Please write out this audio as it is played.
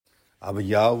Abba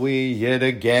Yahweh, yet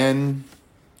again,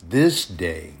 this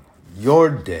day,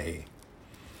 your day,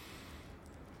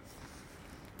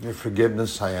 your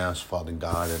forgiveness I ask, Father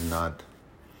God, and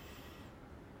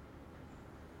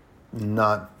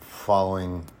not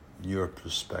following your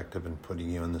perspective and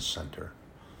putting you in the center.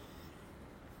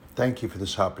 Thank you for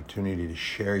this opportunity to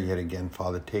share yet again,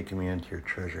 Father, taking me into your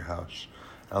treasure house,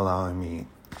 allowing me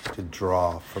to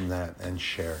draw from that and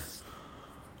share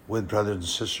with brothers and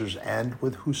sisters and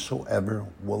with whosoever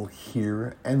will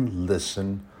hear and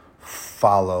listen,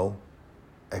 follow,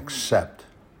 accept,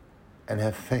 and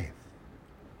have faith.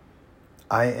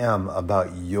 I am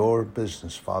about your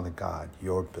business, Father God,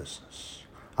 your business.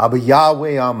 Abba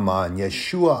Yahweh Aman,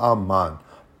 Yeshua Aman,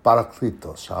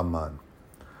 Parakletos Aman.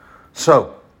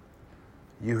 So,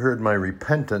 you heard my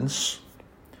repentance,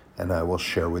 and I will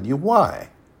share with you why.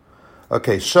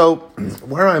 Okay, so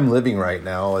where I'm living right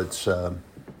now, it's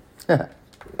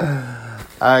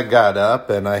I got up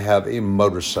and I have a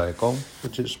motorcycle,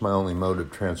 which is my only mode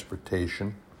of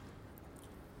transportation.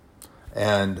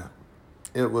 And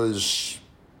it was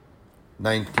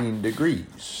 19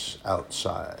 degrees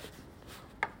outside.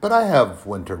 But I have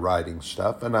winter riding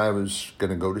stuff, and I was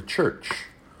going to go to church.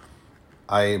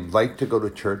 I like to go to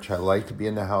church. I like to be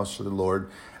in the house of the Lord.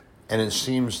 And it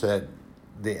seems that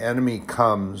the enemy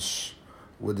comes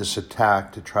with this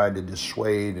attack to try to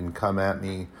dissuade and come at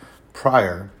me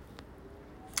prior.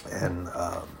 And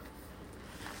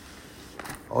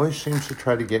always seems to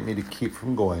try to get me to keep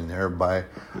from going there by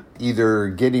either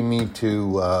getting me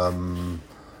to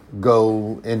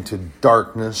go into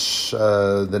darkness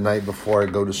the night before I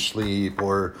go to sleep,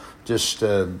 or just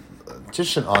an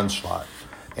onslaught.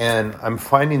 And I'm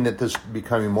finding that this is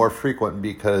becoming more frequent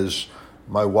because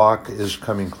my walk is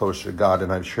coming closer to God.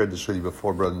 And I've shared this with you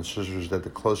before, brothers and sisters, that the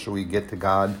closer we get to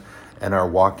God and our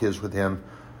walk is with Him,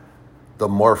 the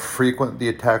more frequent the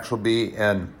attacks will be,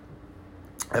 and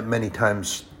at many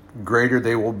times greater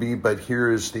they will be. But here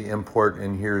is the import,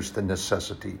 and here's the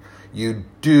necessity. You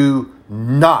do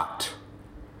not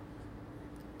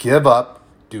give up,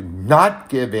 do not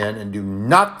give in, and do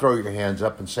not throw your hands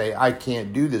up and say, I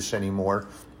can't do this anymore.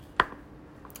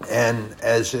 And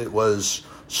as it was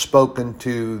spoken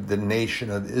to the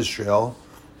nation of Israel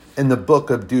in the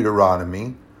book of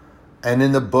Deuteronomy, and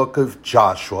in the book of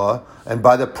Joshua, and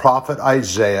by the prophet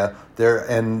Isaiah, there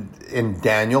and in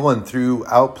Daniel, and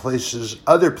throughout places,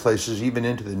 other places, even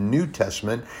into the New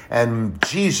Testament, and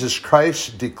Jesus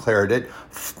Christ declared it,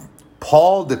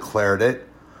 Paul declared it,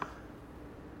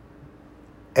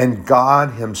 and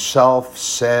God Himself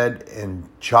said in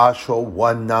Joshua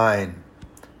 1:9,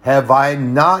 have I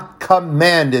not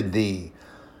commanded thee?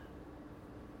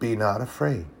 Be not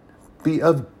afraid. Be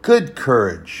of good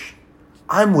courage.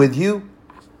 I'm with you.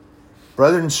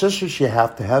 Brothers and sisters, you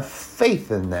have to have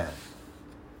faith in that.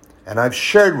 And I've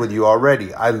shared with you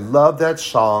already. I love that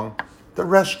song, The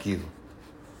Rescue.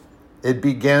 It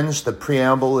begins, the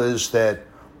preamble is that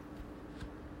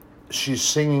she's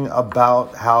singing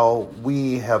about how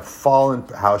we have fallen,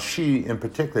 how she in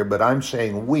particular, but I'm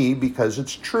saying we because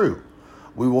it's true.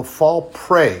 We will fall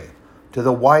prey to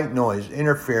the white noise,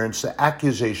 interference, the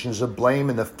accusations, the blame,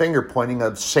 and the finger pointing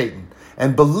of Satan.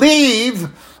 And believe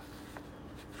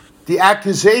the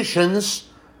accusations,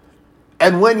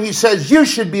 and when he says you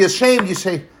should be ashamed, you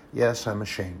say, yes, I'm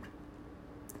ashamed.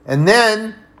 And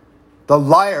then the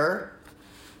liar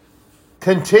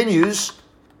continues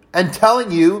and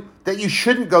telling you that you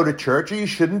shouldn't go to church or you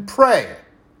shouldn't pray.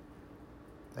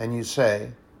 And you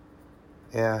say,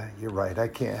 yeah, you're right. I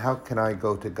can't. How can I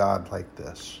go to God like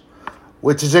this?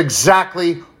 Which is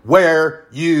exactly where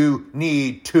you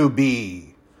need to be.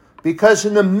 Because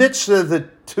in the midst of the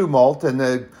tumult and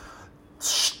the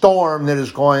storm that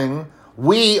is going,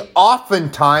 we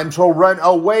oftentimes will run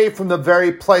away from the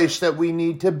very place that we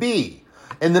need to be.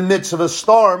 In the midst of a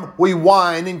storm, we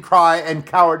whine and cry and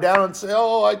cower down and say,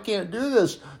 oh, I can't do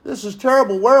this. This is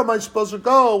terrible. Where am I supposed to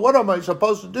go? What am I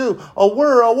supposed to do? Oh,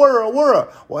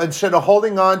 worra. Well, instead of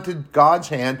holding on to God's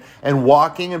hand and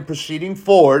walking and proceeding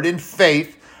forward in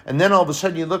faith, and then all of a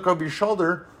sudden you look over your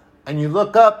shoulder and you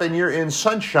look up and you're in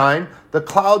sunshine, the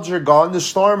clouds are gone, the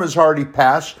storm has already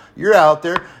passed, you're out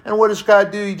there, and what does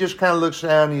God do? He just kind of looks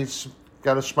down, he's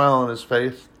got a smile on his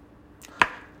face.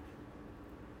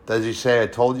 Does he say, I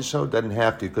told you so? Doesn't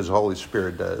have to, because the Holy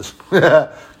Spirit does.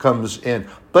 Comes in.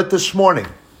 But this morning,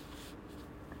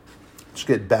 let's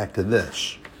get back to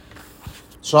this.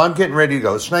 So I'm getting ready to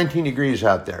go. It's 19 degrees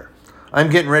out there. I'm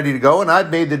getting ready to go, and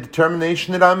I've made the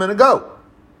determination that I'm going to go.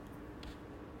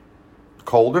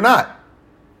 Cold or not.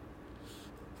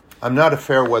 I'm not a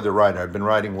fair weather rider. I've been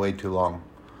riding way too long.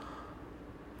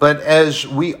 But as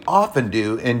we often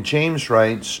do, and James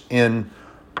writes in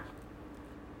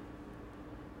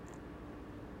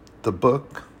the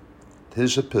book,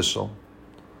 his epistle,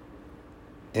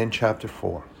 in chapter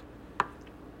 4,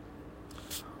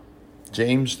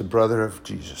 James, the brother of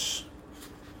Jesus.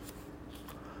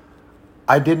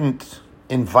 I didn't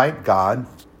invite God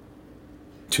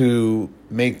to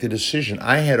make the decision.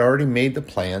 I had already made the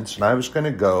plans, and I was going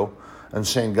to go and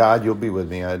saying, God, you'll be with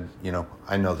me. I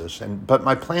know this. But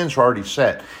my plans were already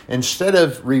set. Instead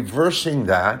of reversing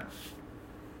that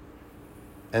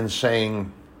and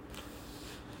saying,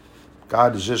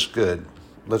 God, is this good?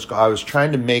 Let's go. I was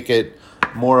trying to make it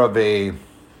more of a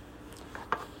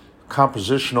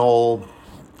compositional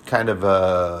kind of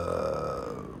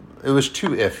it was too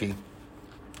iffy.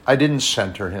 I didn't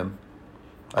center him.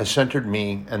 I centered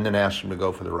me and then asked him to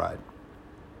go for the ride.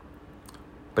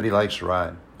 But he likes to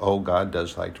ride. Oh, God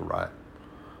does like to ride.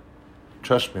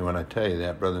 Trust me when I tell you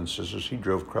that, brothers and sisters. He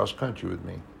drove cross country with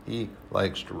me. He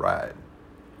likes to ride.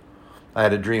 I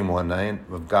had a dream one night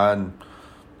of God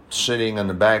sitting on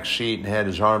the back seat and had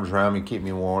his arms around me, keep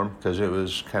me warm, because it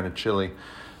was kind of chilly.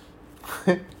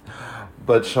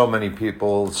 But so many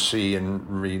people see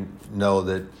and know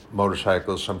that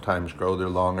motorcycles sometimes grow their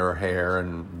longer hair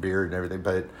and beard and everything.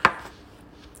 But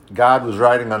God was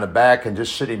riding on the back and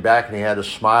just sitting back, and he had a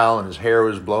smile, and his hair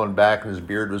was blowing back, and his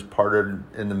beard was parted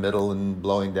in the middle and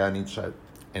blowing down each side.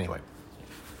 Anyway.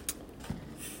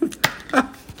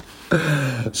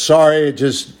 Sorry,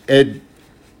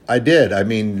 I did. I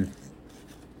mean,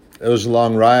 it was a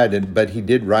long ride, but he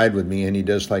did ride with me, and he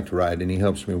does like to ride, and he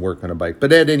helps me work on a bike.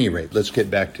 But at any rate, let's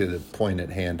get back to the point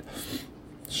at hand.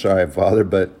 Sorry, Father,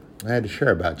 but I had to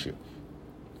share about you.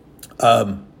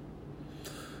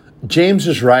 James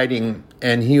is writing,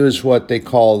 and he was what they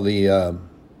call he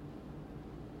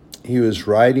was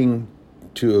writing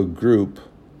to a group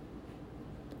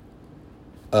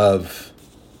of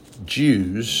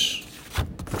Jews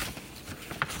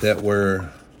that were,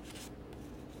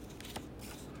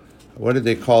 what did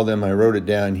they call them? I wrote it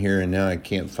down here, and now I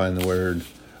can't find the word.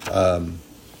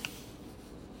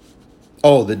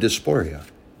 The diaspora,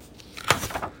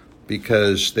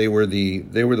 because they were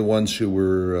the ones who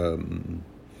were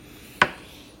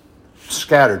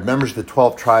scattered, members of the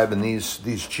 12th tribe, and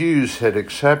these Jews had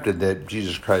accepted that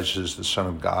Jesus Christ is the Son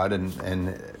of God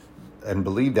and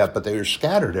believed that, but they were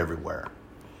scattered everywhere.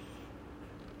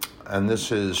 And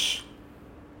this is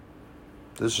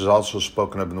also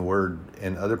spoken of in the Word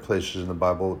in other places in the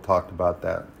Bible that talked about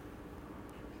that,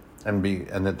 and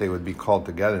that they would be called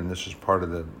together, and this is part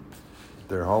of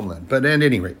their homeland. But at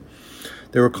any rate,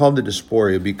 they were called the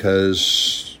diaspora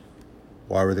because,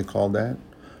 why were they called that?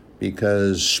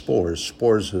 Because spores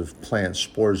of plants,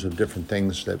 spores of different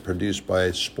things that produced by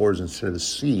spores instead of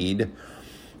seed.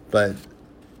 But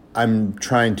I'm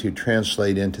trying to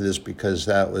translate into this because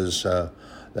that was a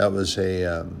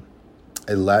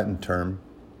Latin term.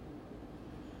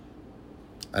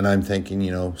 And I'm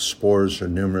thinking, spores are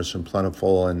numerous and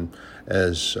plentiful, and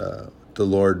as the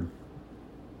Lord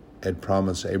had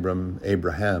promised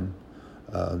Abraham,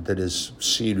 that his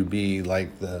seed would be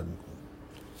like the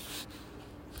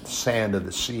sand of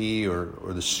the sea or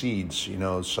the seeds,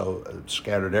 so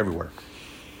scattered everywhere.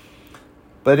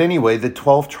 But anyway, the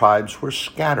 12 tribes were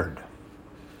scattered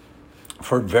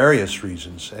for various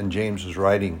reasons, and James is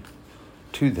writing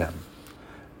to them.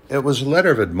 It was a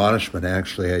letter of admonishment,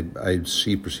 actually, I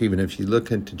perceive, and if you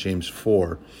look into James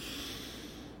 4,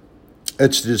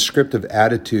 it's the descriptive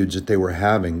attitudes that they were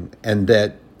having, and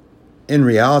that in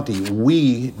reality,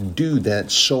 we do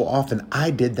that so often. I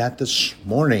did that this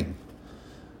morning.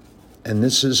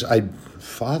 And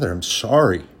Father, I'm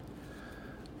sorry.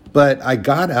 But I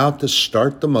got out to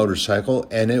start the motorcycle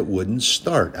and it wouldn't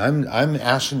start. I'm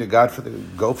asking to God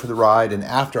go for the ride, and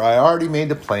after I already made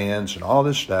the plans and all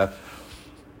this stuff.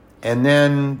 And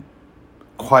then,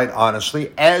 quite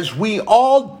honestly, as we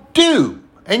all do,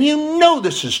 and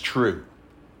this is true,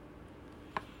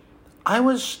 I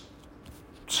was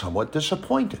somewhat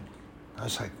disappointed. I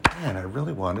was like, man, I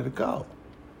really wanted to go.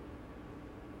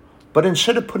 But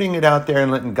instead of putting it out there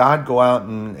and letting God go out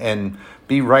and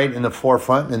be right in the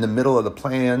forefront, in the middle of the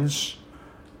plans,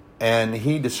 and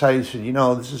he decided,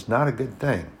 this is not a good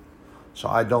thing. So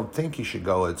I don't think you should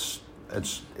go. It's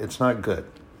not good.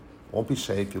 Won't be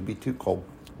safe. You'll be too cold.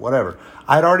 Whatever.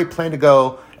 I'd already planned to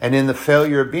go, and in the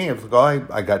failure of being able to go,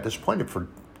 I got disappointed for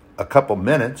a couple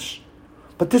minutes.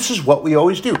 But this is what we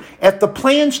always do. If the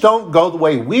plans don't go the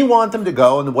way we want them to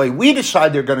go and the way we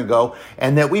decide they're going to go,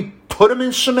 and that we put them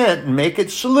in cement and make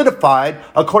it solidified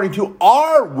according to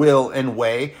our will and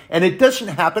way, and it doesn't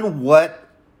happen, what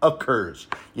occurs.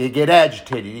 You get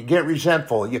agitated, you get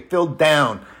resentful, you feel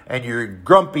down, and you're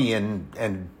grumpy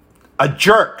and a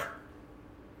jerk,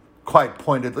 quite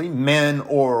pointedly, man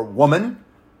or woman.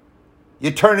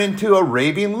 You turn into a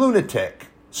raving lunatic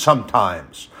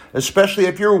sometimes, especially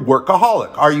if you're a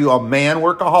workaholic. Are you a man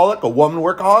workaholic, a woman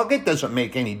workaholic? It doesn't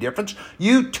make any difference.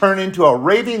 You turn into a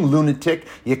raving lunatic.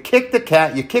 You kick the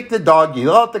cat, you kick the dog, you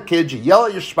yell at the kids, you yell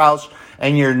at your spouse,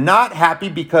 and you're not happy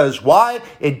because why?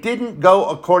 It didn't go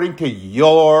according to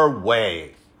your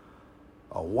way.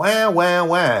 Oh, wah, wah,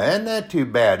 wah. Isn't that too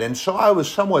bad? And so I was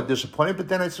somewhat disappointed, but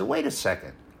then I said, wait a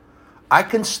second. I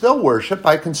can still worship.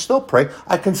 I can still pray.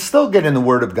 I can still get in the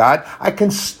Word of God. I can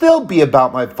still be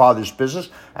about my Father's business.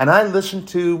 And I listened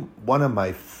to one of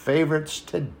my favorites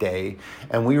today,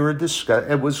 and we were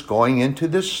discussing. It was going into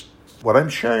this, what I'm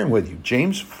sharing with you,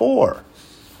 James 4.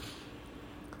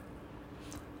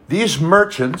 These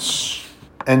merchants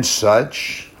and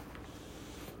such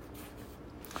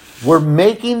were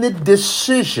making the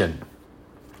decision.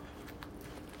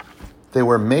 They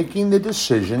were making the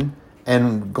decision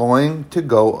and going to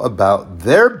go about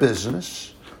their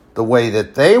business the way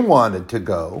that they wanted to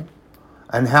go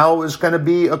and how it was going to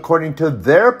be according to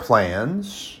their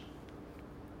plans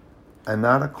and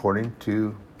not according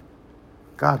to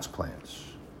God's plans.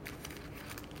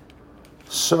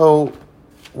 So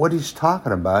what he's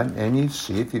talking about, and you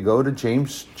see if you go to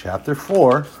James chapter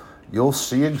 4, you'll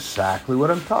see exactly what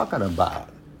I'm talking about.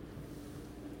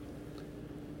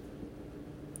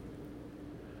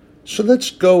 So let's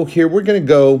go here. We're going to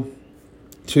go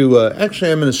to,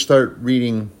 actually I'm going to start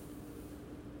reading.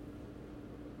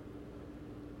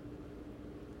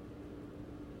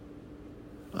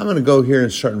 I'm going to go here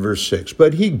and start in verse 6.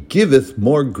 But he giveth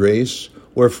more grace,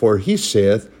 wherefore he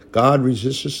saith, God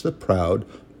resisteth the proud,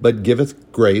 but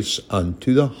giveth grace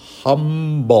unto the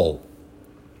humble.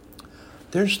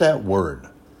 There's that word.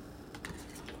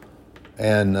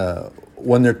 And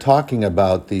when they're talking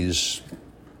about these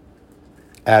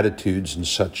attitudes and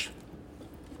such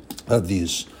of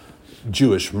these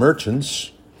Jewish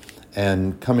merchants,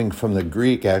 and coming from the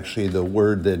Greek, actually the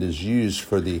word that is used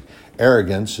for the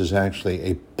arrogance is actually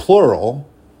a plural,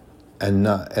 and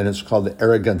it's called the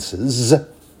arrogances,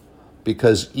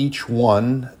 because each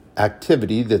one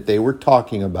activity that they were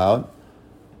talking about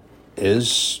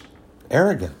is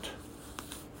arrogant.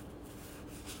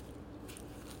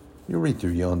 You read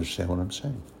through, you'll understand what I'm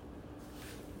saying.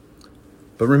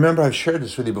 But remember, I've shared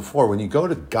this with you before. When you go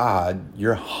to God,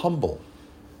 you're humble.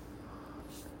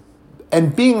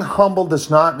 And being humble does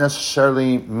not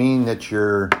necessarily mean that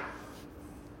you're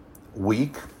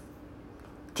weak.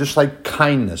 Just like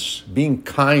kindness. Being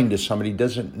kind to somebody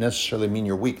doesn't necessarily mean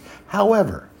you're weak.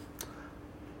 However,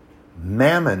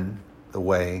 mammon, the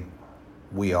way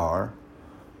we are,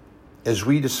 is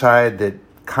we decide that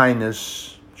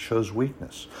kindness shows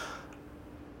weakness.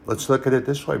 Let's look at it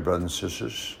this way, brothers and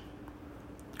sisters.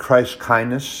 Christ's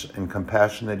kindness and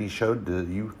compassion that he showed, do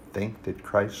you think that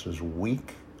Christ is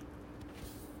weak?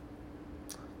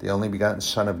 The only begotten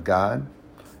Son of God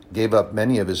gave up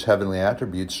many of his heavenly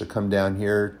attributes to come down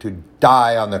here to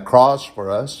die on the cross for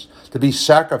us, to be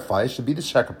sacrificed, to be the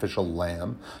sacrificial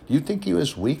lamb. Do you think he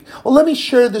was weak? Well, let me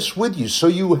share this with you so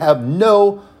you have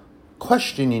no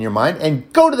question in your mind,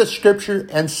 and go to the scripture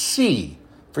and see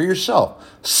for yourself.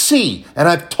 See, and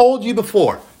I've told you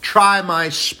before, try my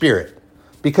spirit.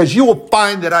 Because you will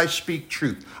find that I speak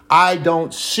truth. I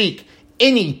don't seek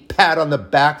any pat on the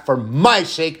back for my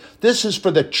sake. This is for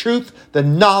the truth, the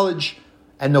knowledge,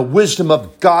 and the wisdom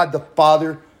of God the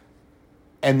Father,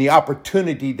 and the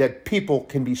opportunity that people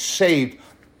can be saved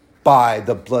by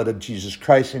the blood of Jesus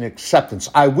Christ in acceptance.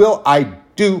 I will, I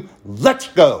do, let's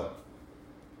go.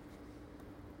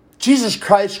 Jesus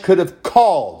Christ could have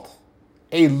called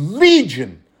a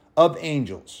legion of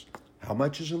angels. How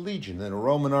much is a legion? In a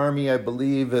Roman army, I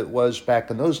believe it was back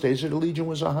in those days, a legion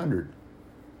was 100.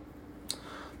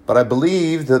 But I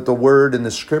believe that the word in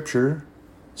the scripture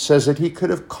says that he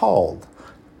could have called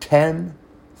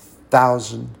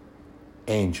 10,000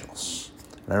 angels.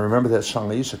 And I remember that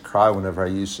song. I used to cry whenever I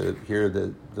used to hear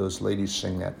those ladies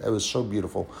sing that. It was so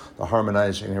beautiful, the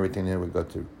harmonizing and everything they would go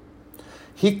through.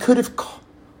 He could have called.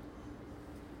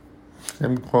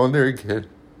 I'm going there again.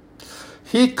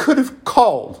 He could have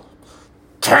called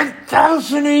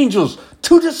 10,000 angels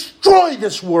to destroy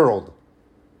this world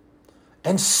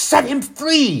and set him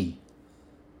free.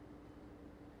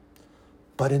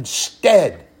 But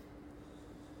instead,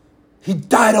 he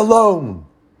died alone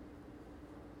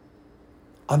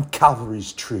on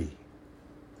Calvary's tree.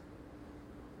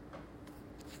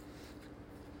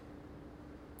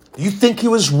 Do you think he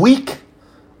was weak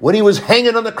when he was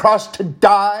hanging on the cross to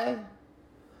die?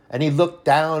 And he looked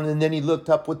down, and then he looked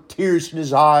up with tears in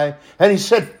his eye, and he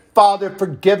said, Father,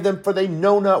 forgive them, for they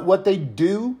know not what they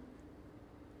do.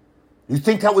 You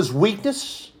think that was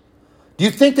weakness? Do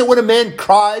you think that when a man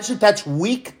cries that that's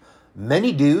weak?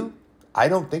 Many do. I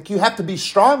don't think. You have to be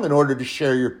strong in order to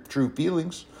share your true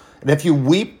feelings. And if you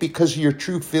weep because of your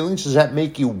true feelings, does that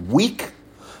make you weak?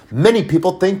 Many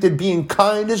people think that being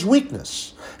kind is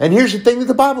weakness. And here's the thing that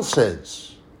the Bible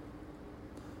says.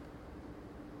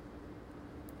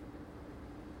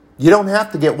 You don't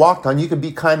have to get walked on. You can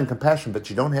be kind and compassionate, but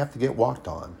you don't have to get walked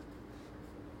on.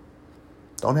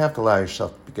 Don't have to allow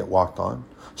yourself to get walked on.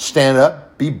 Stand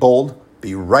up, be bold,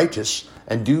 be righteous,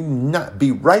 and do not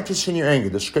be righteous in your anger.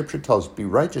 The scripture tells us, be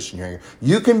righteous in your anger.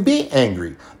 You can be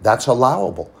angry. That's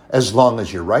allowable as long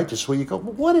as you're righteous. Well, you go,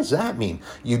 well, what does that mean?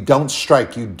 You don't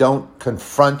strike. You don't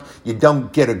confront. You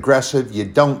don't get aggressive. You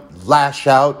don't lash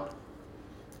out.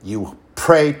 You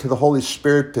pray to the Holy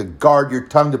Spirit to guard your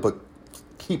tongue, to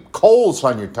keep coals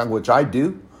on your tongue, which I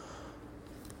do.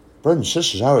 Brothers and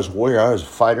sisters, I was a warrior. I was a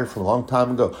fighter from a long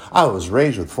time ago. I was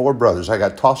raised with 4 brothers. I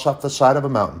got tossed off the side of a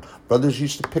mountain. Brothers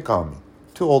used to pick on me.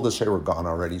 2 oldest, they were gone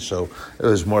already, so it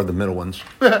was more the middle ones.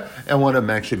 And one of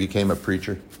them actually became a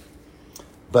preacher.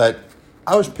 But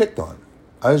I was picked on.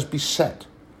 I was beset.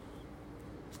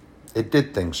 It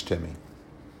did things to me.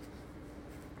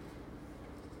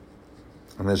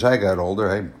 And as I got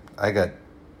older, I got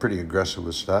pretty aggressive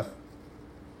with stuff.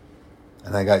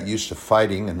 And I got used to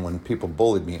fighting, and when people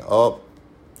bullied me,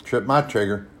 tripped my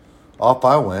trigger. Off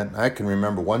I went. I can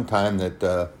remember one time that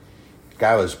a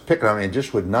guy was picking on me and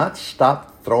just would not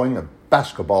stop throwing a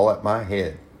basketball at my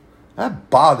head.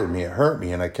 That bothered me. It hurt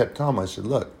me. And I kept telling him, I said,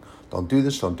 look, don't do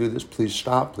this, please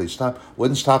stop, please stop.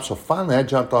 Wouldn't stop. So finally I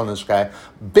jumped on this guy,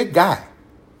 big guy,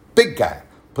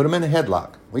 put him in a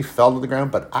headlock. We fell to the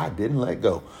ground, but I didn't let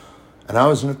go. And I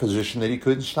was in a position that he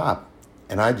couldn't stop.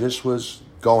 And I just was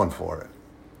going for it.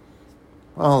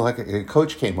 Well, like a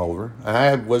coach came over.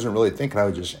 I wasn't really thinking. I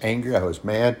was just angry. I was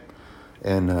mad.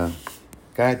 And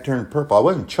guy turned purple. I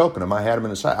wasn't choking him. I had him in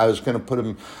the side. I was going to put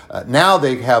him. Now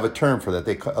they have a term for that.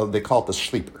 They call it the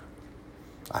sleeper.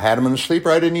 I had him in the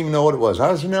sleeper. I didn't even know what it was. I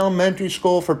was in elementary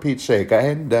school, for Pete's sake. I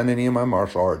hadn't done any of my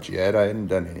martial arts yet. I hadn't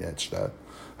done any of that stuff.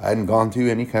 I hadn't gone through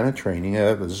any kind of training.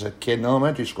 I was a kid in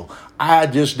elementary school. I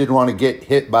just didn't want to get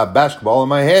hit by a basketball in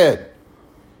my head.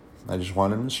 I just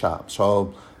wanted him to stop.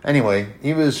 So anyway,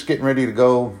 he was getting ready to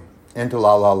go into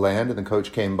La La Land, and the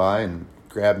coach came by and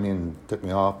grabbed me and took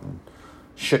me off and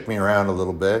shook me around a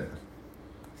little bit.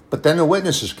 But then the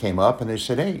witnesses came up and they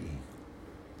said, hey,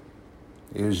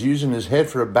 he was using his head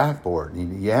for a backboard.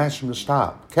 He asked him to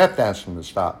stop, kept asking him to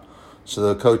stop.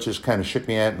 So the coach just kind of shook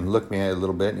me at it and looked me at it a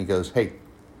little bit, and he goes, hey,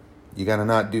 you got to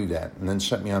not do that. And then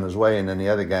sent me on his way, and then the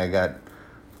other guy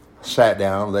sat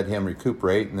down, let him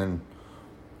recuperate, and then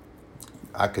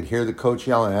I could hear the coach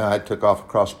yelling at him. I took off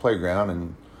across the playground,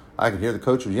 and I could hear the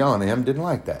coach was yelling at him. Didn't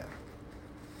like that.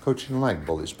 Coach didn't like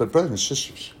bullies. But brothers and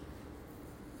sisters,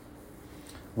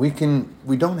 we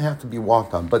don't have to be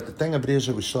walked on. But the thing of it is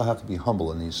that we still have to be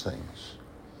humble in these things.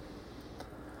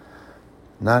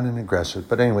 Not an aggressive.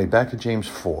 But anyway, back to James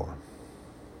 4.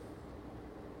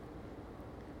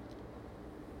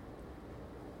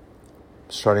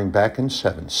 Starting back in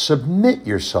 7. Submit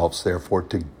yourselves, therefore,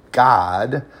 to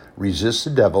God. Resist the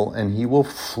devil, and he will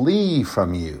flee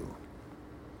from you.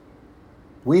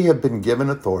 We have been given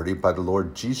authority by the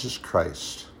Lord Jesus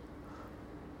Christ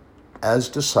as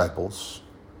disciples,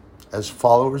 as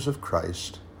followers of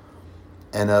Christ,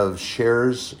 and of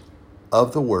sharers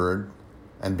of the word,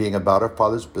 and being about our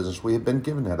Father's business. We have been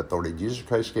given that authority. Jesus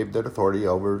Christ gave that authority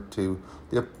over to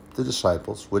the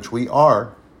disciples, which we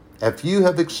are. If you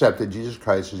have accepted Jesus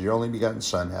Christ as your only begotten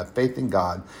Son, have faith in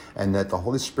God, and that the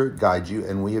Holy Spirit guides you,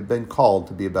 and we have been called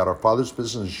to be about our Father's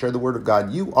business and share the word of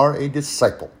God, you are a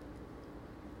disciple.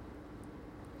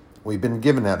 We've been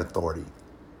given that authority.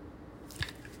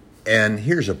 And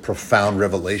here's a profound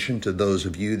revelation to those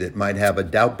of you that might have a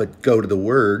doubt, but go to the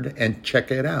Word and check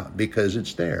it out because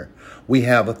it's there. We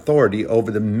have authority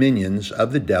over the minions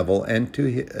of the devil and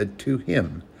to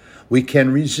him. We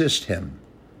can resist him.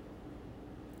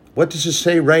 What does it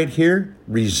say right here?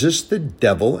 Resist the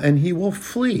devil and he will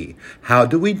flee. How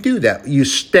do we do that? You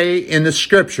stay in the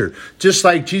scripture. Just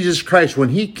like Jesus Christ, when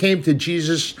he came to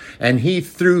Jesus and he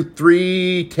threw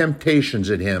 3 temptations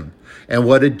at him. And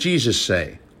what did Jesus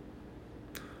say?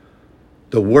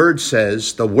 The word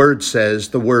says, the word says,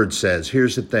 the word says.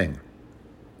 Here's the thing.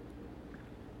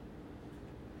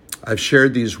 I've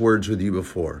shared these words with you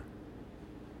before.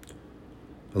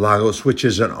 Logos, which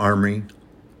is an armory.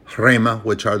 Rhema,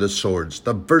 which are the swords.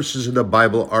 The verses of the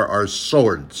Bible are our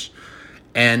swords.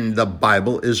 And the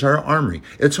Bible is our armory.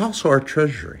 It's also our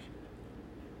treasury.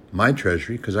 My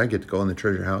treasury, because I get to go in the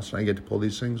treasure house and I get to pull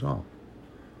these things off.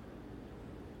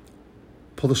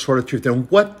 Pull the sword of truth. And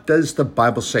what does the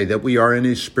Bible say? That we are in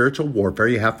a spiritual warfare.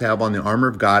 You have to have on the armor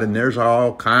of God. And there's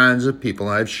all kinds of people,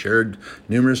 and I've shared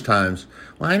numerous times,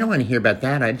 well, I don't want to hear about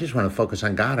that. I just want to focus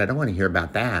on God. I don't want to hear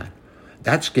about that.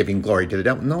 That's giving glory to the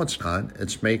devil. No, it's not.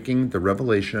 It's making the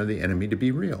revelation of the enemy to be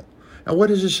real. Now, what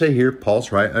does it say here?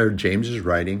 James is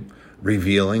writing,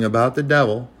 revealing about the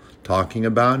devil, talking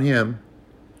about him.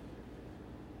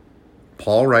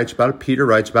 Paul writes about it. Peter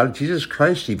writes about it. Jesus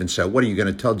Christ even said, what are you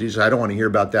going to tell Jesus? I don't want to hear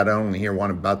about that. I don't want to hear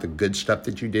about the good stuff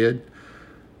that you did.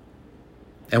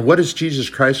 And what is Jesus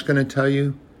Christ going to tell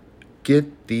you?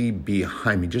 Get thee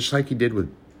behind me. Just like he did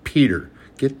with Peter.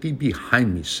 Get thee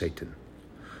behind me, Satan.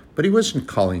 But he wasn't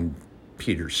calling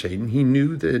Peter Satan. He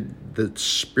knew that the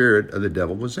spirit of the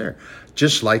devil was there.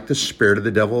 Just like the spirit of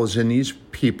the devil is in these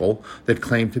people that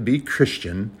claim to be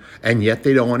Christian, and yet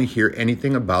they don't want to hear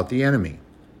anything about the enemy.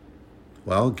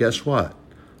 Well, guess what?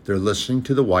 They're listening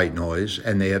to the white noise,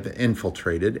 and they have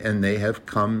infiltrated, and they have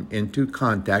come into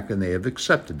contact, and they have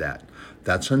accepted that.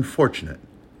 That's unfortunate,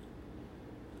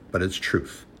 but it's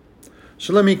truth.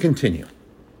 So let me continue.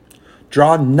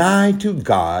 Draw nigh to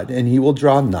God, and he will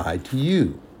draw nigh to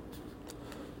you.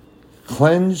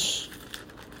 Cleanse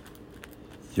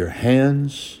your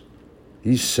hands,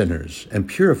 ye sinners, and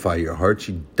purify your hearts,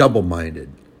 ye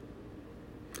double-minded.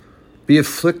 Be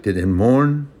afflicted and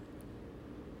mourn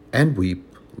and weep.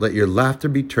 Let your laughter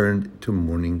be turned to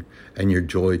mourning and your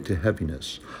joy to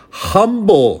heaviness.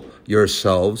 Humble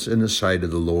yourselves in the sight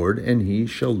of the Lord, and he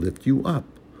shall lift you up.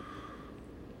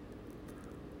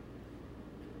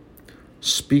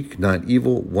 Speak not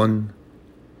evil one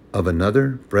of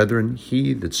another. Brethren,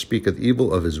 he that speaketh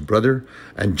evil of his brother,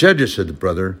 and judgeth his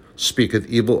brother, speaketh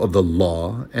evil of the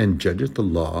law, and judgeth the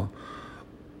law.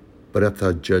 But if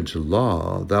thou judge the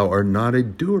law, thou art not a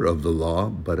doer of the law,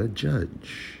 but a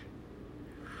judge.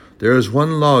 There is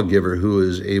one lawgiver who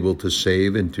is able to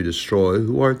save and to destroy.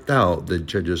 Who art thou that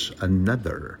judgest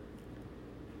another?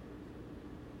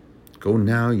 Go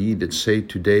now, ye that say,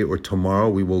 today or tomorrow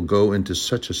we will go into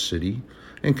such a city,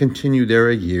 and continue there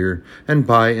a year, and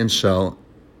buy and sell,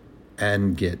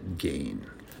 and get gain.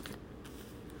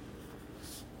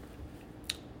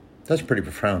 That's pretty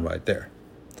profound right there.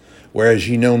 Whereas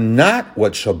ye know not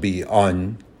what shall be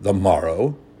on the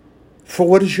morrow, for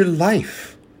what is your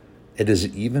life? It is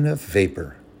even a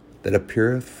vapor that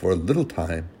appeareth for a little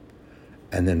time,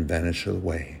 and then vanisheth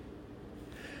away.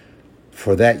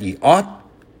 For that ye ought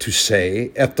to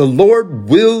say, if the Lord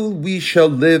will, we shall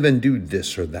live and do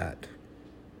this or that.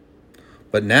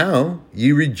 But now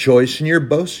ye rejoice in your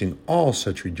boasting. All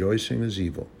such rejoicing is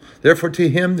evil. Therefore to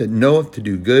him that knoweth to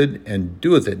do good and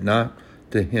doeth it not,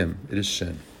 to him it is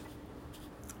sin.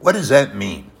 What does that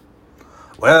mean?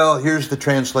 Well, here's the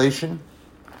translation.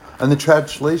 And the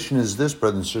translation is this,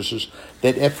 brothers and sisters,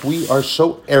 that if we are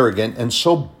so arrogant and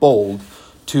so bold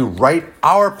to write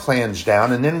our plans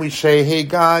down, and then we say, hey,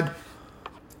 God,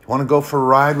 you want to go for a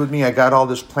ride with me? I got all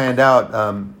this planned out.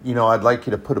 I'd like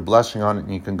you to put a blessing on it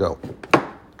and you can go.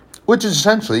 Which is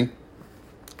essentially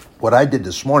what I did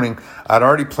this morning. I'd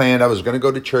already planned. I was going to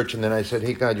go to church, and then I said,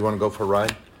 hey, God, you want to go for a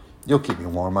ride? You'll keep me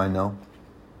warm, I know.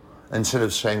 Instead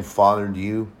of saying, Father,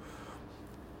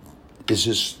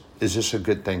 is this a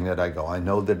good thing that I go? I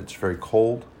know that it's very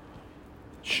cold.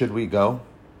 Should we go?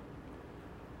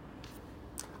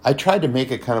 I tried to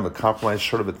make it kind of a compromise,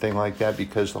 sort of a thing like that,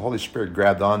 because the Holy Spirit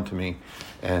grabbed onto me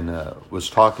and was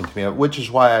talking to me, which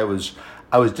is why I was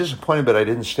disappointed, but I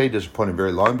didn't stay disappointed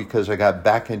very long, because I got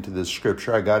back into the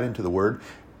scripture, I got into the word,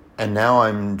 and now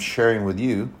I'm sharing with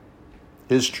you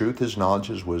his truth, his knowledge,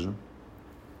 his wisdom.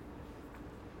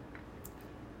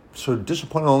 So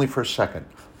disappointed only for a second.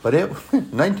 But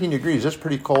 19 degrees, that's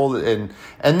pretty cold. And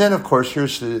then, of course,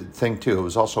 here's the thing, too. It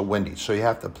was also windy, so you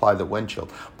have to apply the wind chill.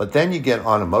 But then you get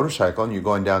on a motorcycle, and you're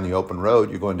going down the open road,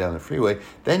 you're going down the freeway.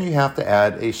 Then you have to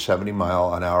add a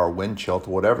 70-mile-an-hour wind chill to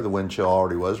whatever the wind chill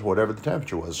already was, whatever the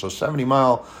temperature was. So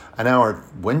 70-mile-an-hour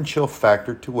wind chill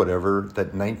factor to whatever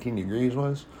that 19 degrees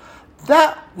was.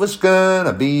 That was going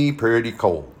to be pretty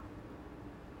cold.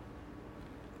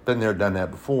 Been there, done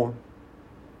that before.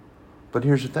 But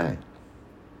here's the thing.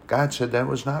 God said that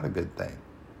was not a good thing.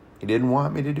 He didn't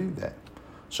want me to do that.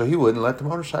 So he wouldn't let the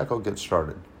motorcycle get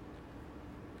started.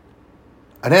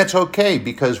 And that's okay,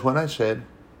 because when I said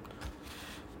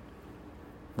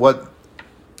what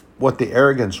the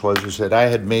arrogance was, is that I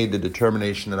had made the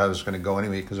determination that I was going to go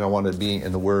anyway, because I wanted to be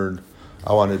in the Word.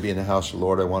 I wanted to be in the house of the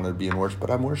Lord. I wanted to be in worship.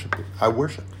 But I'm worshiping. I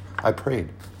worship. I prayed.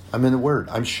 I'm in the Word.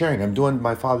 I'm sharing. I'm doing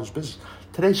my Father's business.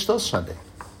 Today's still Sunday.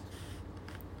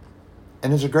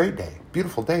 And it's a great day.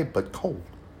 Beautiful day, but cold.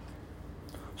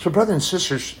 So brothers and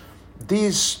sisters,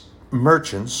 these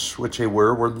merchants, which they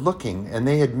were looking, and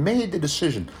they had made the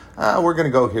decision. We're going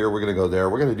to go here, we're going to go there,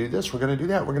 we're going to do this, we're going to do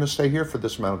that, we're going to stay here for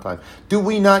this amount of time. Do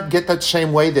we not get that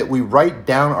same way that we write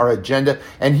down our agenda?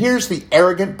 And here's the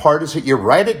arrogant part, is that you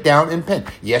write it down in pen.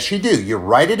 Yes, you do. You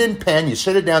write it in pen, you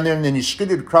sit it down there, and then you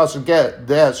scoot it across the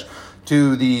desk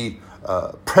to the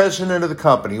president of the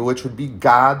company, which would be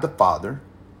God the Father.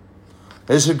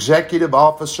 His executive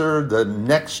officer, the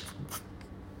next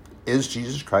is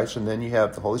Jesus Christ, and then you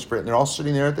have the Holy Spirit, and they're all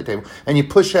sitting there at the table, and you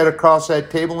push that across that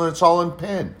table, and it's all in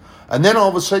pen. And then all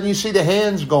of a sudden you see the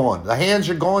hands going. The hands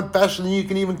are going faster than you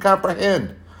can even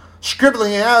comprehend,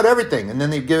 scribbling out everything, and then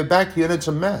they give it back to you, and it's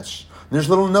a mess. And there's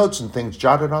little notes and things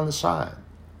jotted on the side.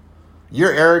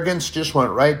 Your arrogance just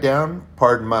went right down,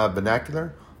 pardon my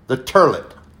vernacular, the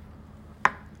turlet.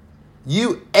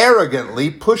 You arrogantly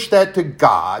pushed that to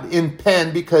God in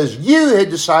pen because you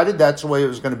had decided that's the way it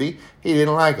was going to be. He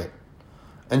didn't like it.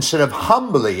 Instead of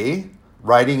humbly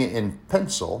writing it in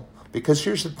pencil, because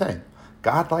here's the thing.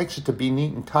 God likes it to be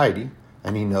neat and tidy,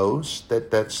 and he knows that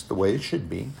that's the way it should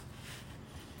be.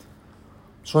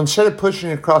 So instead of pushing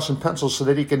it across in pencil so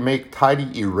that he can make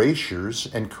tidy erasures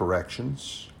and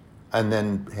corrections, and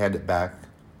then hand it back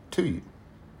to you.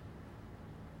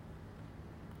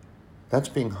 That's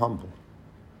being humble.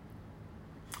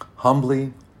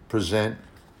 Humbly present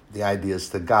the ideas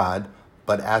to God,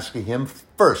 but asking him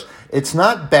first. It's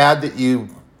not bad that you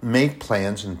make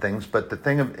plans and things, but the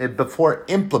thing of it, before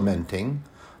implementing,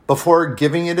 before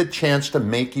giving it a chance to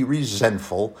make you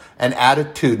resentful and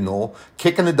attitudinal,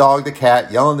 kicking the dog, the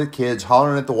cat, yelling at the kids,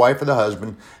 hollering at the wife or the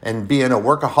husband, and being a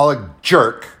workaholic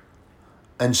jerk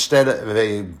instead of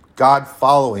a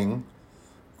God-following,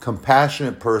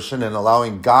 compassionate person and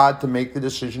allowing God to make the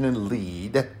decision and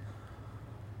lead.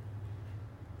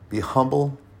 Be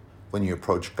humble when you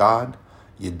approach God.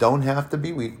 You don't have to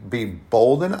be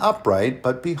bold and upright,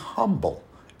 but be humble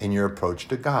in your approach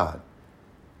to God.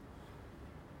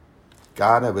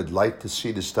 God, I would like to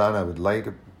see this done. I would like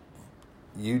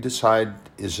you decide,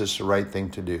 is this the right thing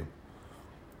to do?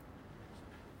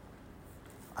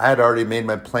 I had already made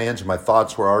my plans. My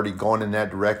thoughts were already going in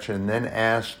that direction, and then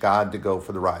asked God to go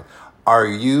for the ride. Are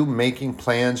you making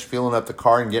plans, filling up the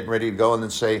car and getting ready to go, and then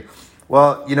say,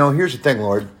 well, here's the thing,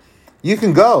 Lord. You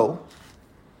can go.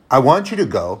 I want you to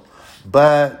go,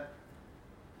 but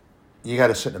you got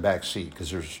to sit in the back seat because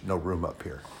there's no room up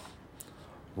here.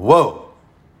 Whoa.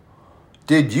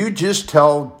 Did you just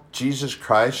tell Jesus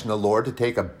Christ and the Lord to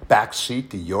take a back seat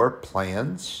to your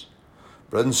plans?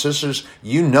 Brothers and sisters,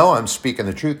 you know I'm speaking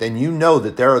the truth, and you know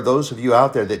that there are those of you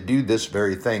out there that do this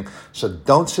very thing. So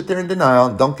don't sit there in denial,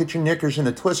 and don't get your knickers in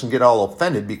a twist and get all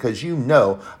offended, because you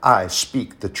know I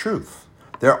speak the truth.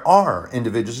 There are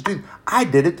individuals that do. I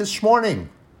did it this morning.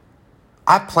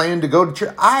 I planned to go to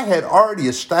church. I had already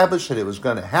established that it was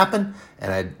going to happen,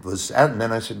 and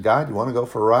then I said, God, you want to go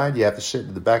for a ride? You have to sit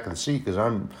in the back of the seat because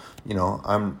I'm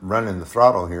running the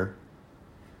throttle here.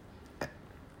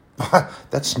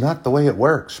 That's not the way it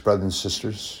works, brothers and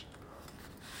sisters.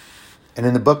 And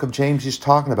in the book of James, he's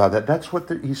talking about that. That's what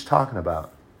he's talking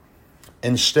about.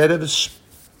 Instead of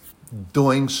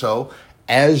doing so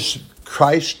as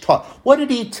Christ taught. What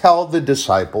did he tell the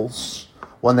disciples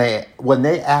when they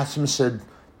asked him, said,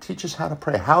 teach us how to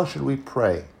pray. How should we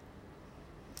pray?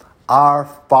 Our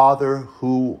Father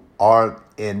who art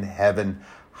in heaven,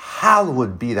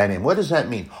 hallowed be thy name. What does that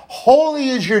mean? Holy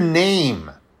is your name.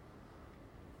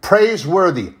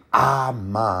 Praiseworthy.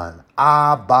 Amen.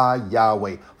 Abba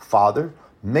Yahweh. Father,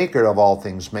 maker of all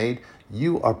things made,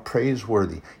 you are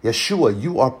praiseworthy. Yeshua,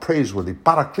 you are praiseworthy.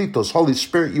 Parakletos, Holy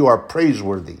Spirit, you are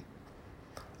praiseworthy.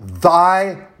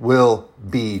 Thy will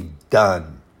be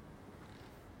done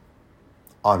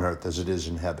on earth as it is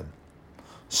in heaven.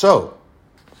 So,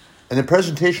 in the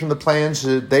presentation of the plans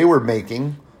that they were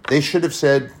making, they should have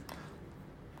said,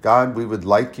 God, we would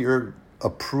like your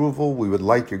approval. We would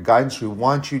like your guidance. We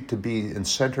want you to be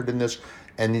centered in this.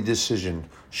 And the decision,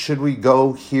 should we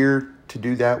go here to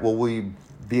do that? Will we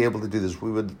be able to do this?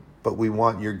 But we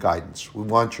want your guidance. We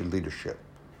want your leadership.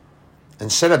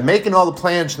 Instead of making all the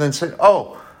plans and then saying,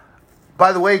 oh,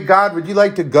 by the way, God, would you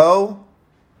like to go?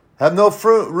 Have no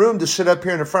room to sit up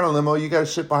here in the front of the limo. You got to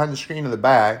sit behind the screen in the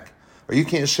back. Or you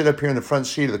can't sit up here in the front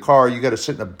seat of the car. You got to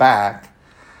sit in the back.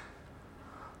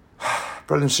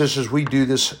 Brothers and sisters, we do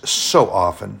this so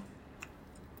often.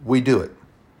 We do it.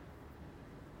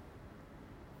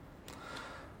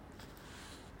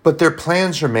 But their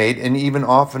plans are made, and even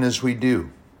often as we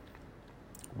do,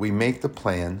 we make the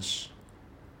plans,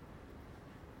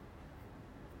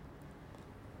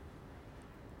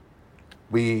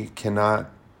 We cannot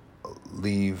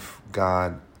leave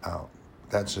God out.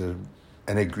 That's an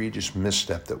egregious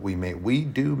misstep that we make. We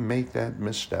do make that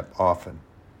misstep often.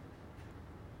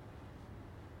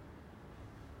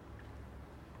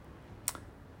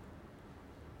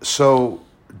 So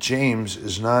James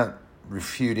is not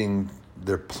refuting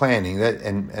their planning. That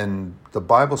and the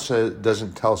Bible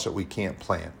doesn't tell us that we can't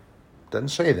plan. Doesn't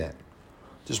say that.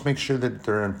 Just make sure that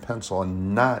they're in pencil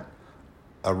and not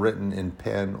written in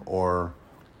pen or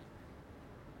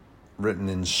written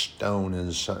in stone,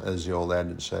 as the old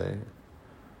adage say.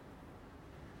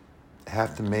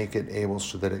 Have to make it able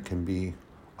so that it can be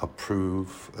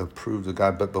approved of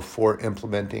God. But before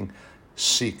implementing,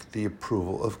 seek the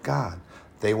approval of God.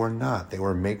 They were not. They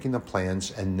were making the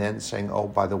plans and then saying, oh,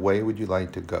 by the way, would you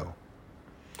like to go?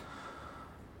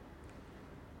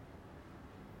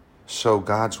 So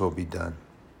God's will be done.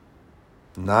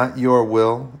 Not your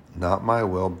will, not my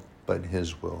will, but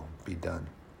his will be done.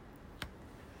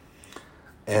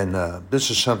 And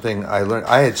this is something I learned.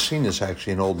 I had seen this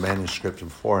actually in old manuscripts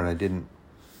before, and I didn't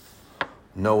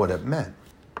know what it meant.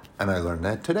 And I learned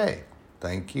that today.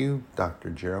 Thank you, Dr.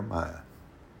 Jeremiah.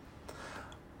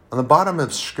 On the bottom of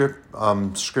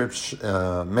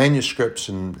manuscripts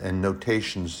and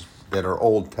notations that are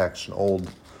old texts and old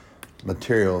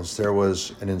materials, there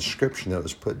was an inscription that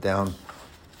was put down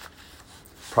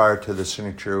prior to the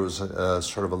signature. It was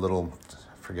sort of a little,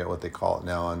 I forget what they call it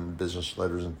now on business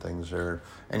letters and things.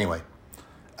 Anyway,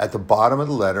 at the bottom of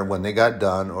the letter, when they got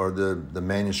done, or the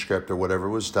manuscript or whatever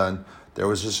was done, there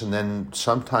was this, and then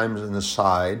sometimes in the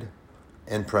side,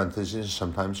 in parentheses,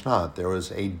 sometimes not, there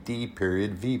was a D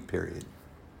period, V period.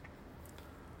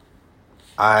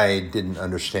 I didn't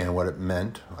understand what it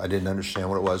meant. I didn't understand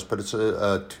what it was, but it's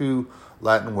two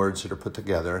Latin words that are put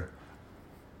together.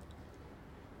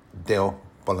 Deo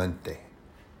volente.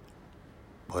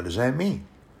 What does that mean?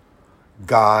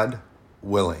 God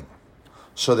willing.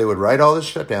 So they would write all this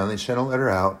stuff down, they send a letter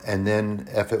out, and then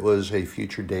if it was a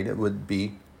future date, it would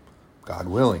be God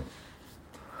willing.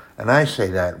 And I say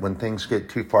that when things get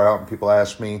too far out and people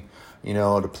ask me,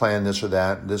 to plan this or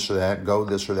that, go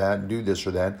this or that, do this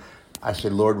or that, I say,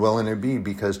 Lord willing it be,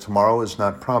 because tomorrow is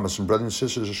not promised. And brothers and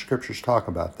sisters, the scriptures talk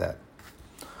about that.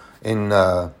 In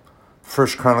 1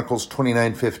 Chronicles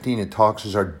 29:15, it talks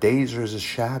as our days are as a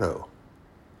shadow.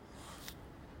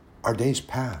 Our days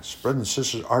pass. Brothers and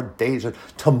sisters, our days are...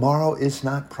 Tomorrow is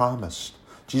not promised.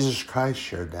 Jesus Christ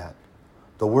shared that.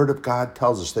 The Word of God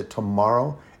tells us that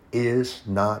tomorrow is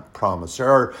not promised.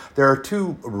 There are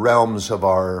two realms of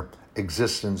our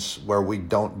existence where we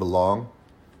don't belong,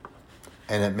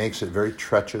 and it makes it very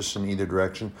treacherous in either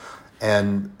direction.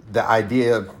 And the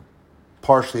idea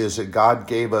partially is that God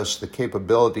gave us the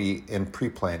capability in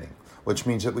pre-planning, which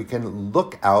means that we can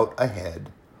look out ahead.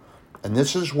 And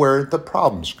this is where the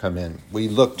problems come in. We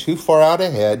look too far out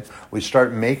ahead, we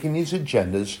start making these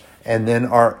agendas, and then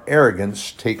our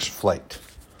arrogance takes flight.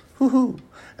 Woohoo!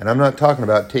 And I'm not talking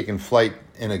about taking flight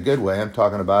in a good way. I'm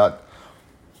talking about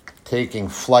taking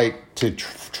flight to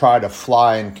try to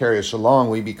fly and carry us along.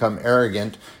 We become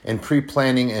arrogant in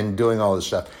pre-planning and doing all this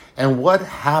stuff. And what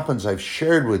happens, I've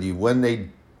shared with you, when the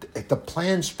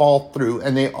plans fall through,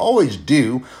 and they always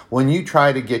do when you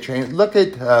try to get your... Look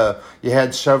at, you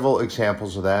had several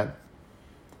examples of that.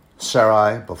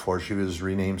 Sarai, before she was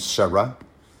renamed Sarah.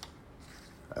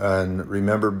 And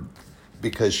remember,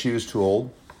 because she was too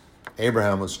old,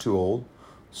 Abraham was too old,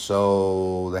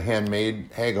 so the handmaid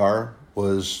Hagar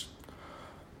was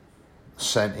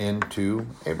sent in to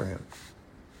Abraham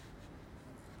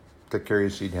to carry a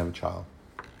seed and have a child.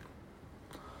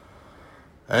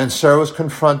 And Sarah was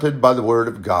confronted by the word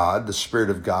of God, the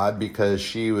Spirit of God, because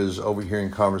she was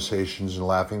overhearing conversations and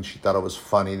laughing. She thought it was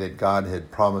funny that God had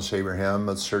promised Abraham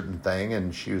a certain thing,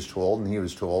 and she was too old and he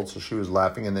was too old, so she was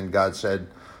laughing. And then God said,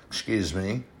 excuse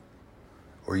me,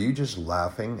 were you just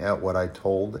laughing at what I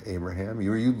told Abraham?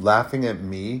 Were you laughing at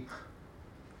me,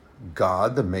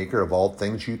 God, the maker of all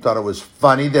things? You thought it was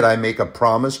funny that I make a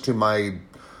promise to my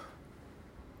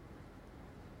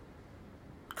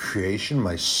creation,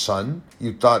 my son?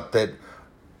 You thought that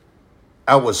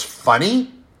was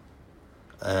funny?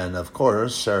 And of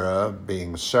course, Sarah,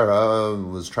 being Sarah,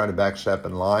 was trying to backstep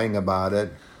and lying about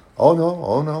it. Oh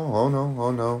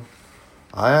no.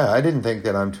 I didn't think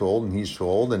that I'm too old and he's too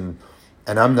old, and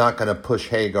I'm not going to push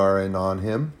Hagar in on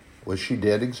him. Well, she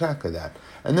did exactly that.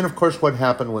 And then, of course, what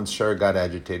happened when Sarah got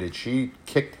agitated? She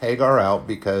kicked Hagar out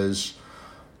because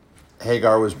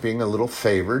Hagar was being a little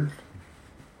favored.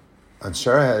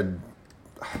 And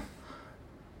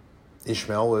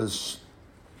Ishmael was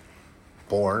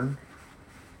born.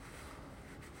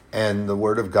 And the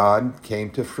word of God came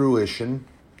to fruition.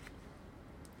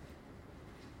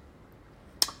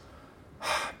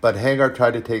 But Hagar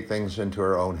tried to take things into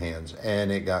her own hands,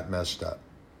 and it got messed up.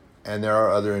 And there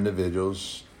are other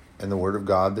individuals in the Word of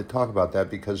God that talk about that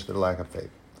because of their lack of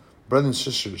faith. Brothers and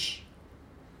sisters,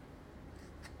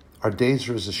 our days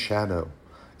are as a shadow.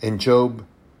 In Job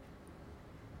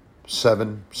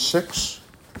 7:6,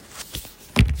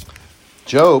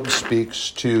 Job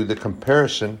speaks to the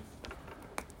comparison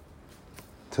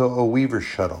to a weaver's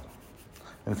shuttle.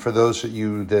 And for those of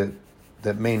you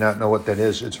that may not know what that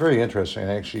is, it's very interesting.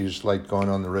 I actually just like going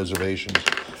on the reservations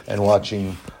and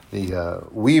watching the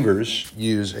weavers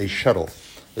use a shuttle.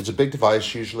 It's a big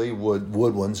device, usually wood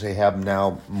ones. They have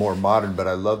now more modern, but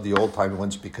I love the old-time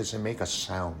ones because they make a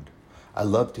sound. I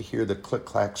love to hear the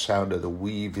click-clack sound of the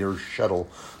weaver's shuttle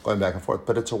going back and forth.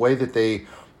 But it's a way that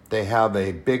they have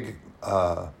a big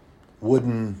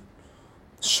wooden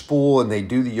spool, and they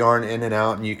do the yarn in and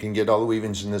out, and you can get all the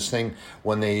weavings in this thing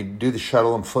when they do the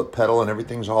shuttle and foot pedal, and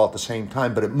everything's all at the same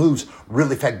time, but it moves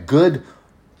really fast. Good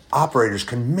operators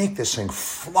can make this thing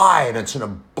fly, and it's in a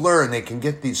blur, and they can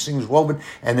get these things woven,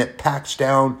 and it packs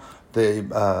down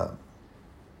the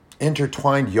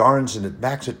intertwined yarns, and it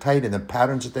backs it tight, and the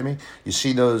patterns that they make. You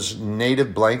see those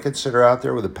native blankets that are out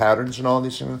there with the patterns and all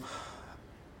these things?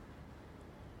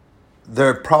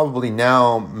 They're probably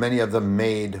now, many of them,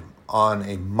 made on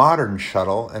a modern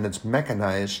shuttle, and it's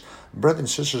mechanized. Brothers and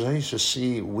sisters, I used to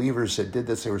see weavers that did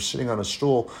this. They were sitting on a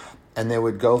stool, and they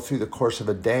would go through the course of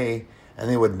a day, and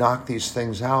they would knock these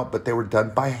things out, but they were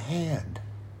done by hand.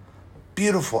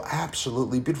 Beautiful,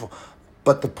 absolutely beautiful.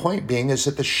 But the point being is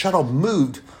that the shuttle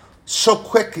moved so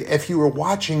quick, if you were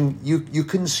watching, you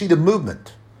couldn't see the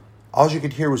movement. All you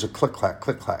could hear was a click-clack,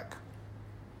 click-clack.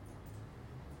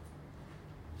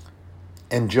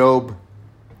 And Job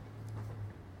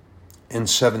in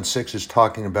 7:6 is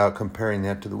talking about comparing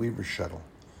that to the weaver's shuttle.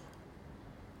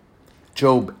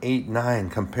 Job 8:9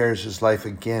 compares his life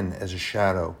again as a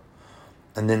shadow.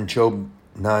 And then Job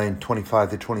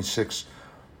 9:25-26,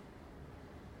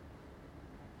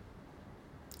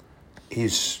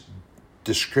 his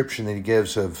description that he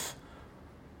gives of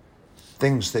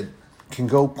things that can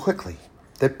go quickly,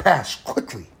 that pass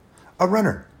quickly. A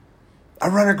runner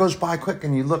goes by quick,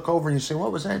 and you look over and you say,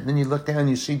 what was that? And then you look down and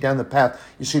you see down the path,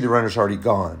 you see the runner's already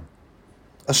gone.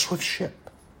 A swift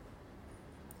ship,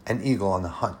 an eagle on the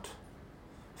hunt,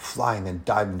 flying and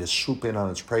diving to swoop in on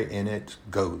its prey, and it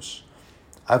goes.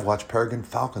 I've watched peregrine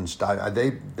falcons dive.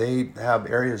 They have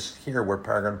areas here where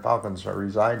peregrine falcons are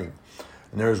residing.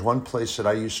 And there was one place that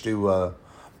I used to,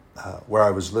 where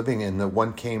I was living in, that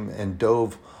one came and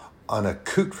dove on a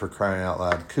coot, for crying out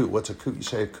loud. Coot, what's a coot? You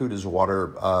say a coot is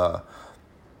a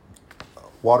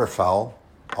waterfowl,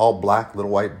 all black,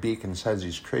 little white beak, and it has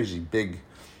these crazy big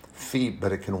feet,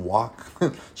 but it can walk.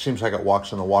 Seems like it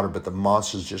walks on the water, but the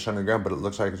moss is just underground, but it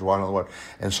looks like it's walking on the water.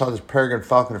 And saw this peregrine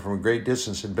falcon from a great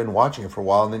distance, had been watching it for a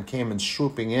while, and then came and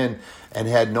swooping in and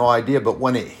had no idea. But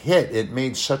when it hit, it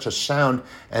made such a sound,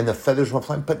 and the feathers went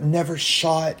flying, but never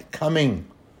saw it coming.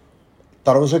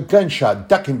 Thought it was a gunshot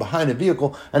ducking behind a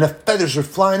vehicle, and the feathers were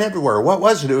flying everywhere. What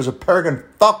was it? It was a peregrine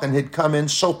falcon had come in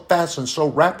so fast and so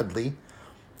rapidly.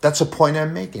 That's the point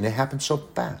I'm making. It happened so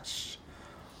fast.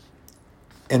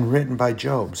 And written by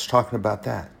Job, it's talking about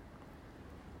that.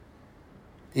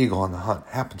 Eagle on the hunt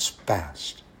happens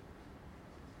fast.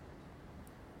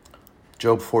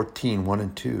 Job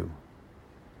 14:1-2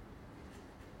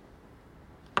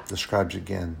 describes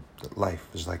again that life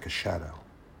is like a shadow.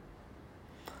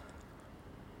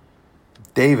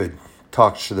 David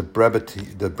talks to the brevity,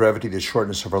 the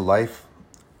shortness of our life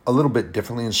a little bit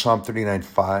differently in Psalm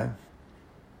 39:5.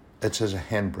 It says a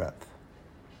handbreadth.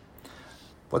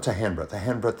 What's a handbreadth? A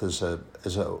handbreadth is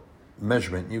a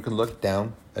measurement. You can look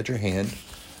down at your hand,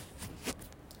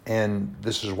 and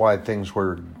this is why things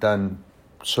were done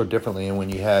so differently. And when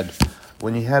you had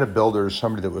a builder or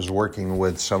somebody that was working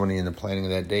with somebody in the planning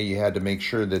of that day, you had to make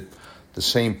sure that the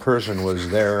same person was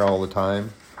there all the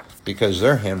time, because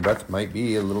their handbreadth might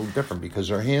be a little different, because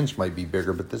their hands might be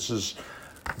bigger. But this was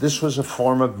a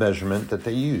form of measurement that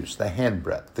they used, the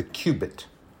handbreadth, the cubit.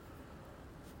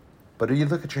 But if you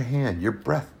look at your hand, your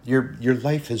breath, your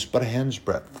life is but a hand's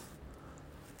breadth.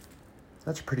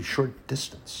 That's a pretty short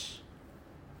distance.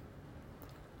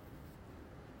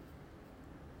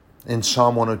 In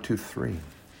Psalm 102:3,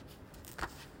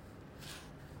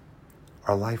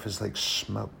 our life is like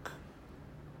smoke.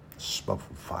 Smoke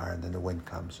from fire, and then the wind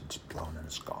comes, it's blown, and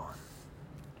it's gone.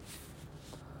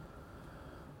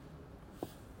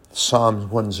 Psalm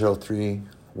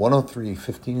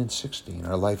 103:15-16.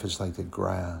 Our life is like the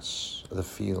grass of the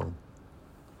field,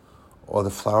 or the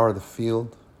flower of the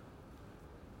field,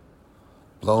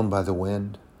 blown by the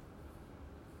wind,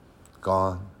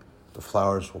 gone. The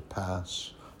flowers will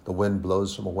pass, The wind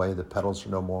blows them away. The petals are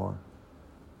no more.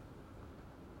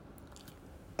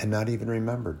 And not even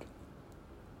remembered.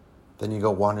 Then you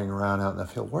go wandering around out in the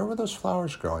field. Where were those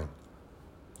flowers growing?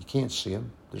 You can't see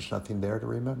them. There's nothing there to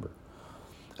remember.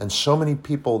 And so many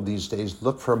people these days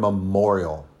look for a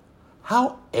memorial.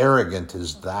 How arrogant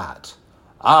is that?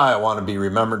 I want to be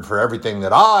remembered for everything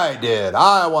that I did.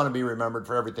 I want to be remembered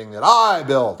for everything that I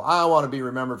built. I want to be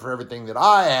remembered for everything that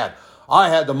I had. I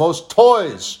had the most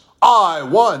toys. I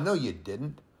won. No, you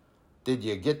didn't. Did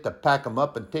you get to pack them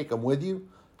up and take them with you?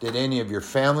 Did any of your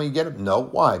family get them? No.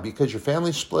 Why? Because your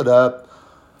family split up.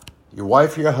 Your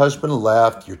wife or your husband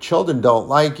left. Your children don't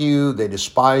like you. They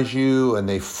despise you. And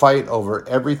they fight over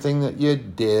everything that you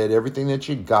did, everything that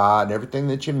you got, and everything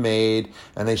that you made.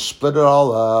 And they split it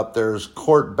all up. There's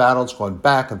court battles going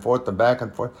back and forth and back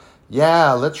and forth.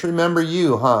 Yeah, let's remember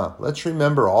you, huh? Let's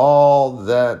remember all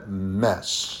that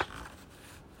mess.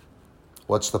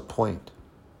 What's the point?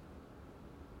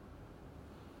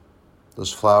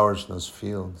 Those flowers in those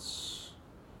fields,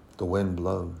 the wind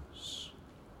blows.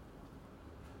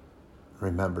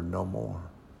 Remembered no more.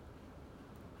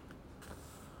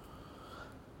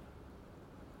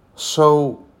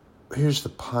 So here's the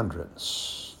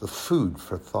ponderance, the food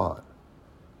for thought.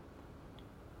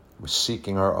 We're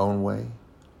seeking our own way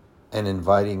and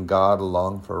inviting God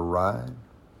along for a ride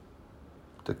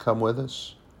to come with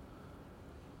us?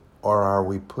 Or are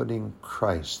we putting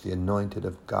Christ, the anointed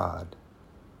of God,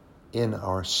 in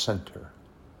our center?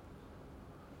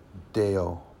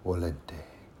 Deo volente,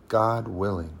 God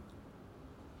willing.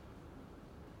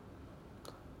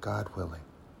 God willing.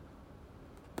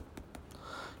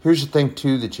 Here's the thing,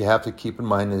 too, that you have to keep in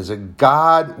mind is that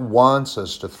God wants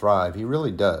us to thrive. He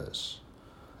really does.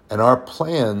 And our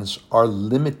plans are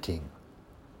limiting.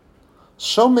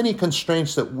 So many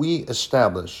constraints that we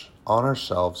establish on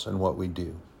ourselves and what we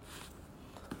do.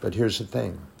 But here's the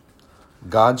thing.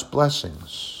 God's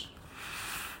blessings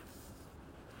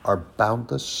are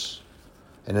boundless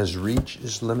and His reach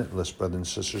is limitless, brothers and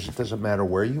sisters. It doesn't matter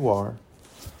where you are.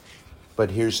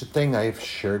 But here's the thing I've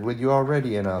shared with you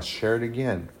already, and I'll share it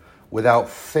again. Without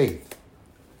faith,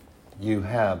 you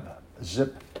have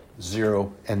zip,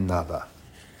 zero, and nada.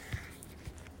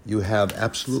 You have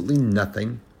absolutely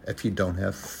nothing if you don't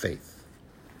have faith.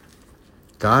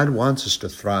 God wants us to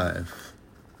thrive.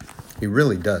 He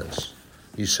really does.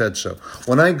 He said so.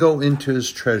 When I go into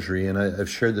His treasury, and I've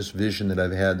shared this vision that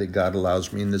I've had that God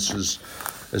allows me, and this is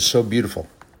so beautiful.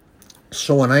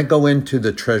 So when I go into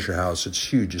the treasure house,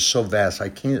 it's huge, it's so vast. I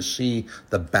can't see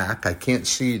the back, I can't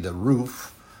see the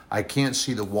roof, I can't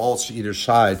see the walls either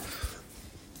side.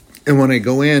 And when I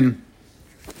go in,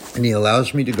 and He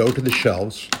allows me to go to the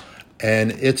shelves,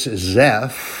 and it's as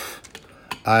if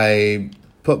I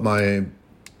put my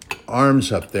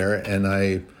arms up there and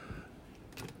I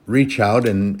reach out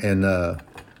and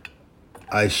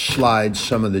I slide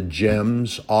some of the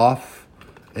gems off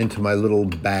into my little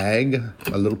bag,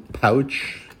 my little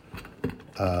pouch.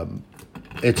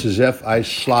 It's as if I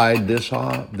slide this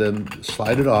off, then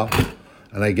slide it off,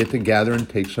 and I get to gather and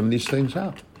take some of these things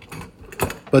out.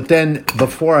 But then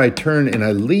before I turn and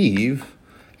I leave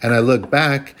and I look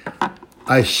back,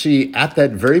 I see at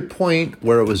that very point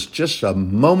where it was just a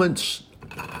moment's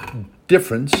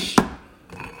difference,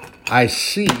 I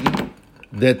see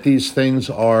that these things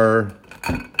are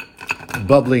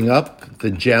bubbling up,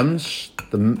 the gems,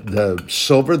 the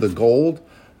silver, the gold.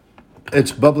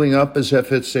 It's bubbling up as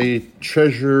if it's a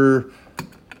treasure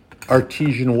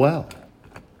artesian well.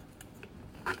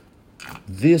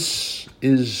 This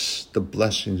is the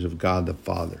blessings of God the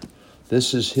Father.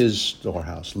 This is His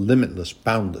storehouse, limitless,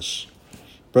 boundless.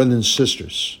 Brothers and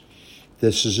sisters,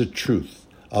 this is a truth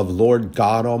of Lord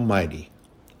God Almighty,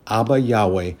 Abba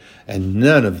Yahweh, and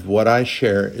none of what I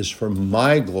share is for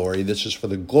my glory. This is for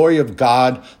the glory of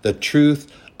God, the truth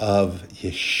of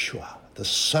Yeshua, the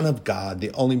Son of God,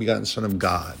 the only begotten Son of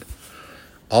God.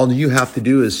 All you have to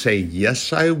do is say,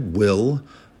 yes, I will.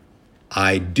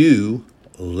 I do.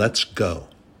 Let's go.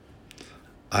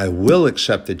 I will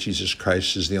accept that Jesus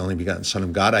Christ is the only begotten Son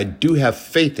of God. I do have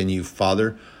faith in you,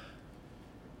 Father.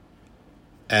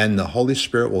 And the Holy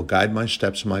Spirit will guide my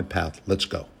steps and my path. Let's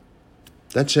go.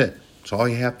 That's it. That's all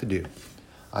you have to do.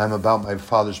 I'm about my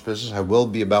Father's business. I will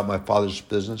be about my Father's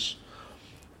business.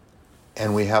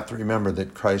 And we have to remember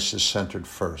that Christ is centered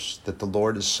first, that the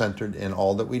Lord is centered in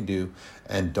all that we do.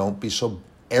 And don't be so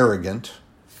arrogant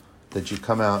that you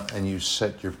come out and you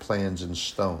set your plans in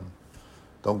stone.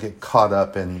 Don't get caught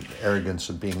up in arrogance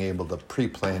of being able to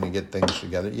pre-plan and get things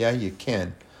together. Yeah, you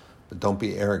can, but don't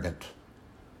be arrogant.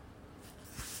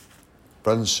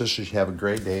 Brothers and sisters, you have a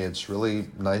great day. It's really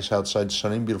nice outside,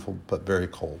 sunny and beautiful, but very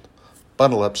cold.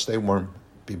 Bundle up, stay warm.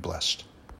 Be Be blessed.